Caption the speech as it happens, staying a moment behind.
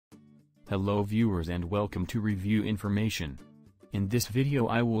Hello viewers and welcome to Review Information. In this video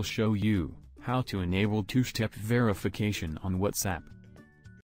I will show you how to enable two-step verification on WhatsApp.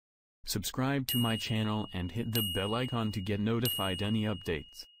 Subscribe to my channel and hit the bell icon to get notified any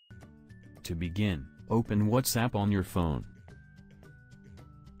updates. To begin, open WhatsApp on your phone.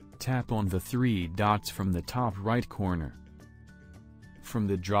 Tap on the three dots from the top right corner. From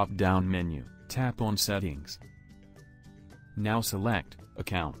the drop-down menu, tap on Settings. Now select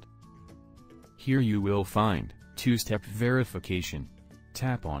Account. Here you will find two-step verification.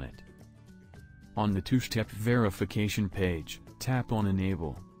 Tap on it. On the two-step verification page, tap on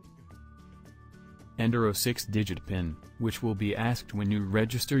Enable. Enter a 6-digit PIN, which will be asked when you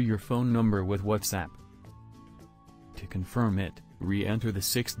register your phone number with WhatsApp. To confirm it, re-enter the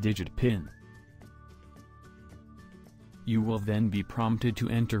 6-digit PIN. You will then be prompted to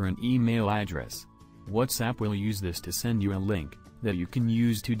enter an email address. WhatsApp will use this to send you a link that you can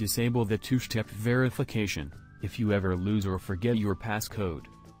use to disable the two-step verification, if you ever lose or forget your passcode.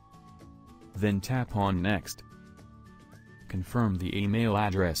 Then tap on Next. Confirm the email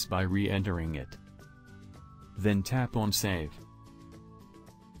address by re-entering it. Then tap on Save.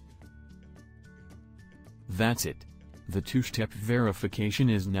 That's it. The two-step verification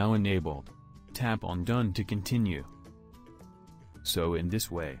is now enabled. Tap on Done to continue. So in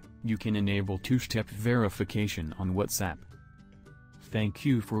this way, you can enable two-step verification on WhatsApp. Thank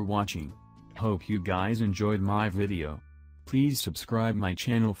you for watching. Hope you guys enjoyed my video. Please subscribe my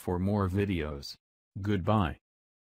channel for more videos. Goodbye.